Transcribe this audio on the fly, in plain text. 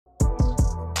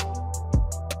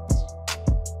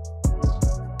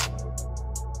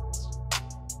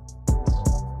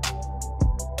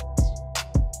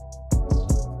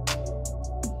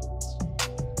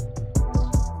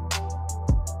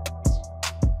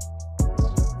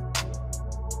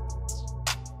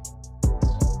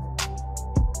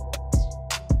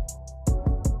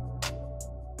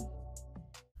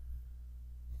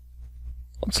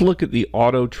Let's look at the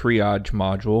Auto Triage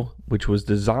module, which was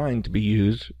designed to be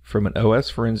used from an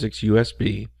OSForensics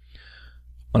USB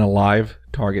on a live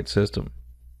target system.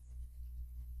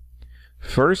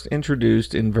 First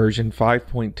introduced in version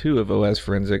 5.2 of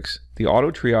OSForensics, the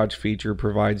Auto Triage feature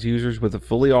provides users with a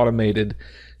fully automated,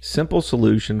 simple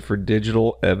solution for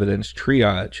digital evidence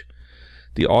triage.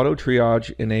 The Auto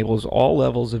Triage enables all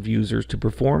levels of users to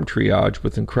perform triage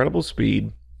with incredible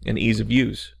speed and ease of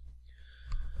use.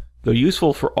 Though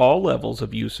useful for all levels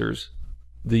of users,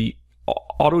 the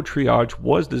Auto Triage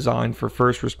was designed for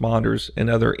first responders and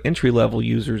other entry-level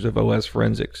users of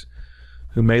OSForensics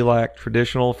who may lack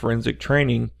traditional forensic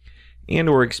training and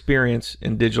or experience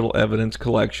in digital evidence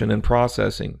collection and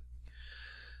processing.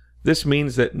 This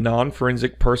means that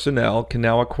non-forensic personnel can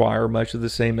now acquire much of the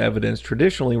same evidence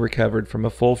traditionally recovered from a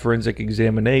full forensic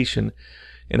examination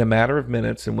in a matter of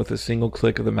minutes and with a single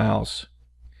click of the mouse.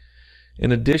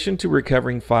 In addition to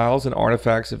recovering files and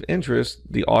artifacts of interest,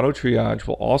 the Auto Triage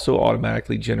will also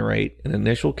automatically generate an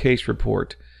initial case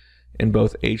report in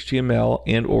both HTML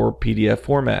and or PDF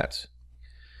formats.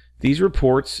 These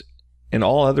reports and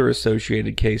all other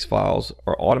associated case files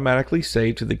are automatically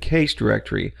saved to the case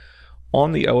directory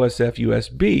on the OSF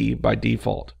USB by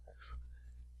default.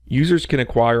 Users can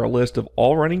acquire a list of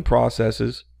all running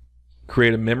processes,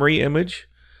 create a memory image,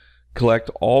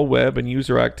 collect all web and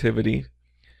user activity,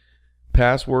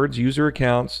 passwords, user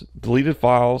accounts, deleted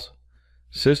files,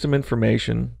 system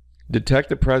information, detect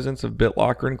the presence of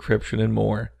BitLocker encryption, and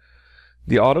more.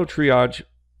 The Auto Triage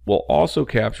will also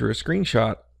capture a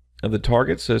screenshot of the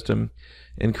target system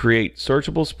and create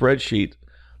searchable spreadsheet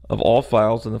of all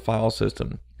files in the file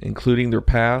system, including their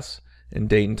paths and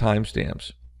date and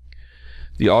timestamps.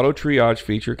 The Auto Triage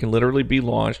feature can literally be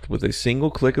launched with a single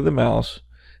click of the mouse,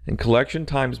 and collection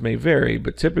times may vary,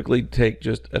 but typically take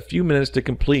just a few minutes to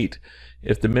complete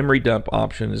if the memory dump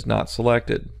option is not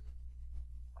selected.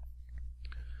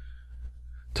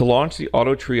 To launch the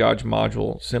Auto Triage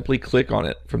module, simply click on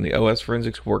it from the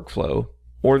OSForensics workflow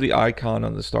or the icon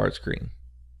on the start screen.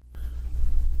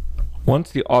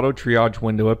 Once the Auto Triage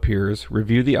window appears,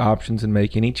 review the options and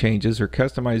make any changes or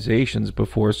customizations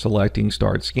before selecting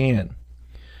Start Scan.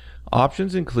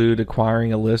 Options include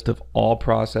acquiring a list of all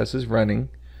processes running,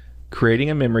 creating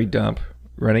a memory dump,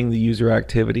 running the user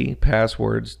activity,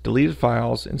 passwords, deleted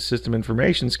files, and system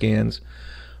information scans,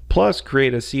 plus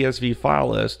create a CSV file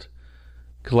list,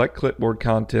 collect clipboard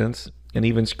contents, and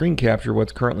even screen capture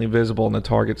what's currently visible on the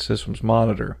target system's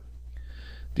monitor.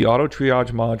 The Auto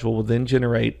Triage module will then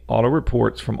generate auto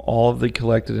reports from all of the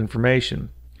collected information.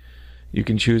 You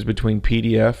can choose between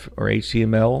PDF or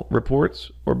HTML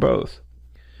reports or both.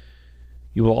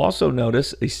 You will also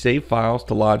notice a Save Files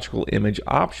to Logical Image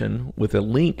option with a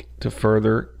link to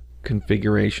further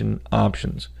configuration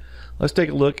options. Let's take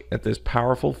a look at this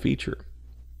powerful feature.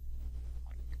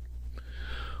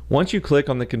 Once you click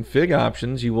on the config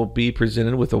options, you will be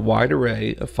presented with a wide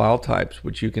array of file types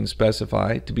which you can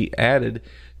specify to be added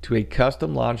to a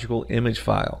custom logical image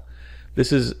file.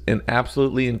 This is an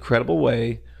absolutely incredible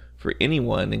way for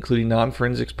anyone, including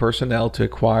non-forensics personnel, to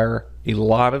acquire a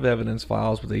lot of evidence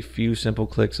files with a few simple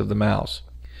clicks of the mouse.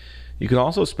 You can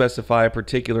also specify a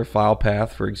particular file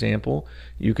path. For example,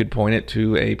 you could point it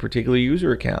to a particular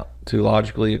user account to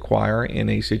logically acquire in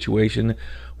a situation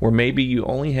where maybe you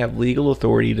only have legal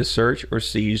authority to search or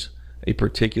seize a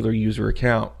particular user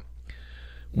account.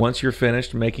 Once you're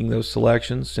finished making those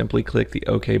selections, simply click the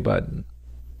OK button.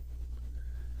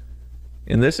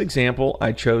 In this example,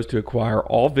 I chose to acquire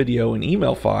all video and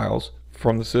email files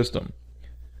from the system.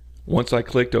 Once I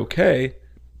clicked OK,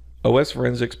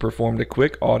 OSForensics performed a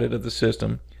quick audit of the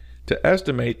system to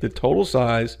estimate the total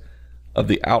size of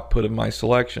the output of my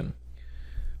selection.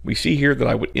 We see here that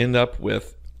I would end up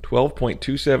with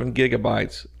 12.27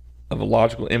 gigabytes of a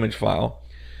logical image file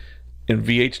in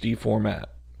VHD format.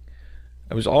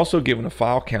 I was also given a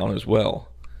file count as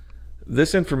well.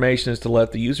 This information is to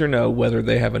let the user know whether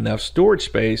they have enough storage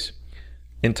space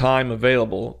and time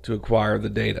available to acquire the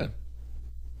data.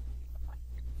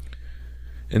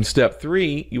 In step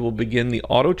 3, you will begin the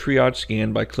Auto Triage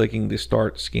scan by clicking the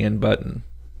Start Scan button.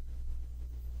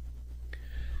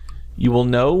 You will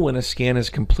know when a scan is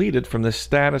completed from the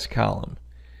status column.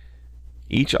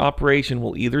 Each operation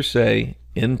will either say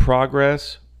in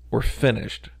progress or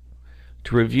finished.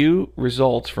 To review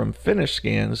results from finished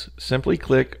scans, simply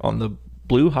click on the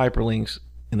blue hyperlinks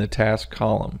in the task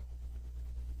column.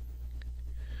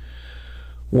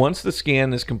 Once the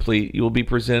scan is complete, you will be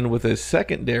presented with a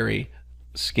secondary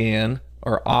scan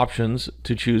or options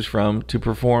to choose from to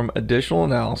perform additional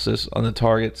analysis on the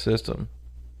target system.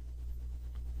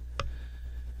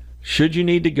 Should you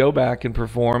need to go back and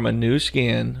perform a new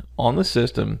scan on the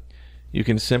system, you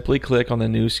can simply click on the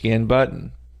New Scan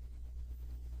button.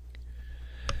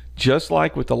 Just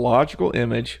like with the logical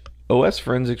image,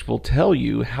 OSForensics will tell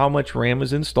you how much RAM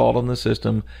is installed on the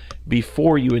system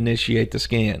before you initiate the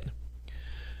scan.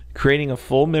 Creating a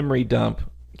full memory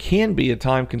dump can be a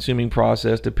time-consuming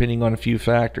process depending on a few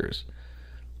factors,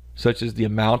 such as the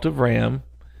amount of RAM,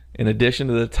 in addition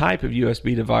to the type of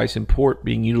USB device and port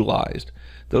being utilized.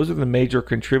 Those are the major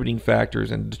contributing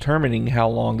factors in determining how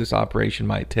long this operation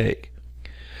might take.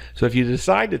 So if you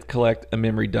decide to collect a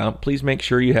memory dump, please make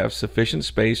sure you have sufficient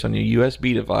space on your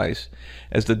USB device,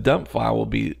 as the dump file will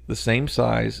be the same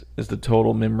size as the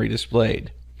total memory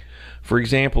displayed. For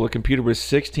example, a computer with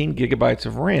 16 gigabytes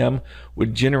of RAM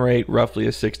would generate roughly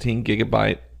a 16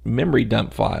 gigabyte memory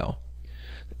dump file.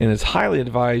 And it's highly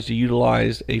advised to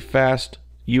utilize a fast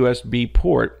USB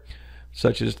port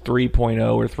such as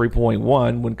 3.0 or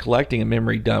 3.1 when collecting a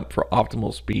memory dump for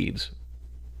optimal speeds.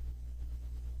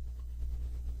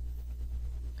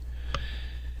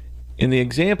 In the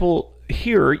example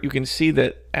here, you can see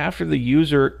that after the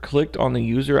user clicked on the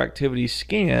user activity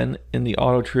scan in the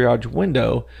Auto Triage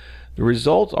window, the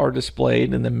results are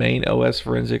displayed in the main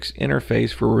OSForensics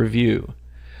interface for review.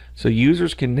 So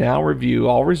users can now review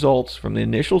all results from the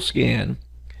initial scan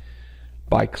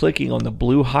by clicking on the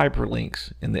blue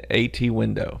hyperlinks in the AT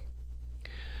window.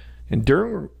 And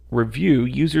during review,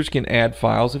 users can add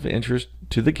files of interest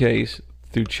to the case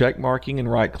through check marking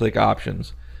and right-click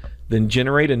options. Then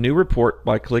generate a new report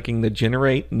by clicking the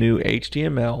Generate New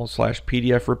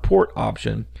HTML/PDF Report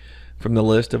option from the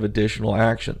list of additional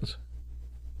actions.